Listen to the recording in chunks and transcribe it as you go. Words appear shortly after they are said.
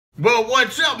Well,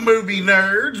 what's up, movie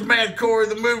nerds? Matt Corey,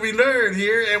 the movie nerd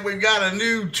here, and we've got a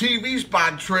new TV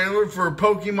spot trailer for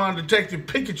Pokemon Detective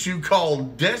Pikachu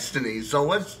called Destiny, so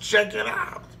let's check it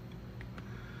out.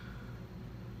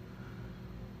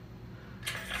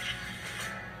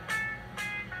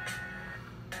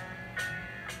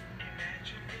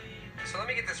 So let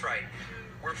me get this right.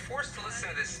 We're forced to listen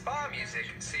to this spa music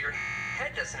so your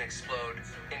head doesn't explode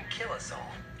and kill us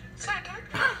all. Psychic.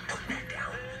 Put that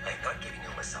down. I'm not giving you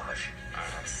a massage.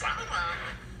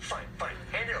 Fine.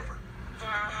 Hand it over.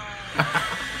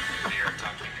 You're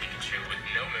talking Pikachu with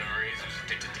no memories who's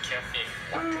addicted to caffeine.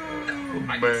 What?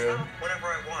 No, I can stop whenever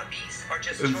I want. These are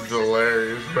just This choices. is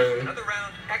hilarious, man. Another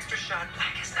round, extra shot,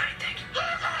 black as night, thank you.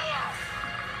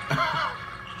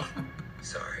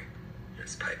 Sorry,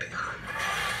 it's piping hot.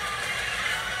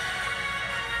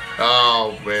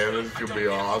 Oh, man, this is going to be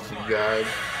awesome, guys.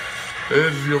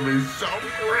 This is going to be so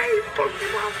great,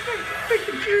 Pokemon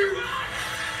Pikachu.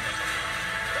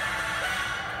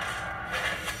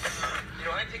 You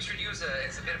know, I pictured you as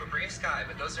a bit of a briefs guy,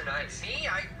 but those are nice. Me,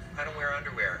 I don't wear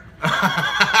underwear.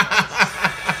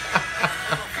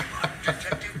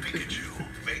 Detective Pikachu,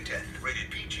 May 10th, rated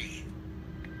PG.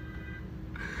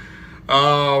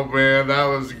 Oh, man, that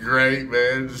was great,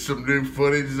 man. Some new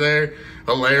footage there.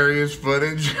 Hilarious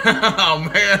footage. Oh,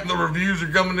 man, the reviews are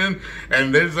coming in,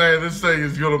 and they're saying this thing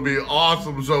is going to be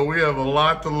awesome, so we have a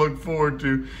lot to look forward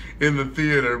to in the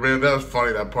theater, man. That was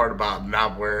funny, that part about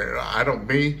not wearing, I don't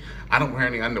wear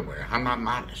any underwear. I'm not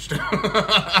modest. It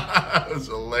was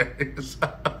hilarious.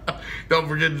 Don't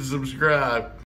forget to subscribe.